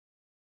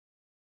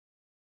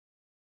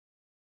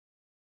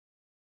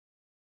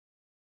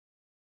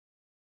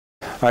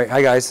All right,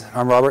 hi guys,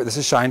 I'm Robert, this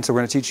is Shine. So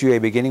we're going to teach you a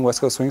beginning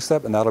West Coast swing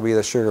step, and that'll be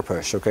the sugar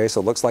push, okay?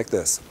 So it looks like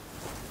this.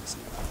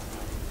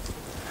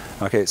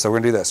 Okay, so we're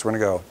going to do this. We're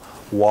going to go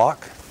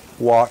walk,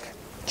 walk,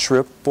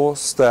 triple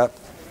step,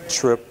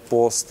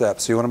 triple step.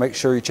 So you want to make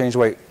sure you change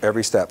weight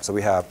every step. So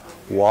we have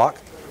walk,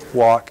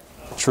 walk,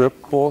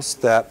 triple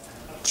step,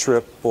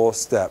 triple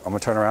step. I'm going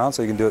to turn around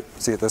so you can do it,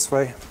 see it this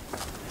way.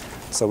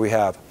 So we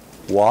have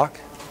walk,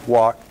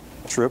 walk,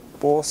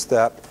 triple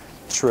step,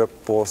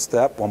 triple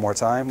step. One more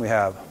time. We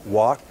have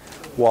walk,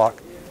 walk,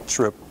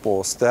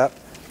 triple step,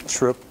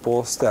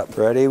 triple step.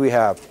 Ready? We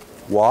have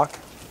walk,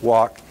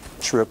 walk,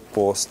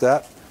 triple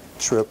step,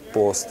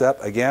 triple step.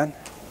 Again,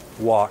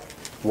 walk,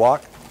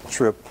 walk,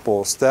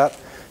 triple step,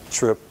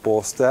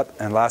 triple step.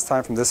 And last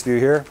time from this view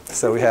here.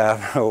 So we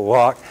have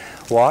walk,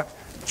 walk,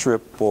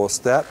 triple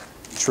step,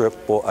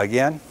 triple.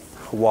 Again,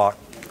 walk,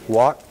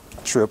 walk,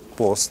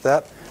 triple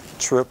step,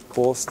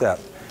 triple step.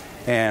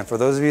 And for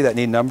those of you that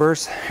need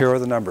numbers, here are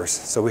the numbers.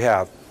 So we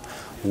have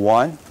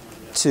 1,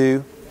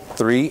 2,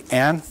 3,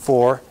 and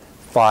 4,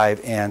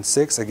 5, and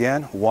 6.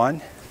 Again,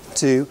 1,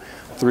 2,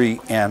 3,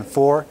 and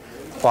 4,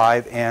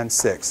 5, and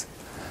 6.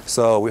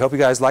 So we hope you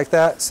guys like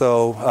that.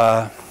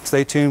 So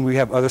stay tuned. We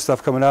have other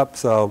stuff coming up.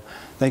 So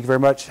thank you very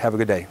much. Have a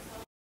good day.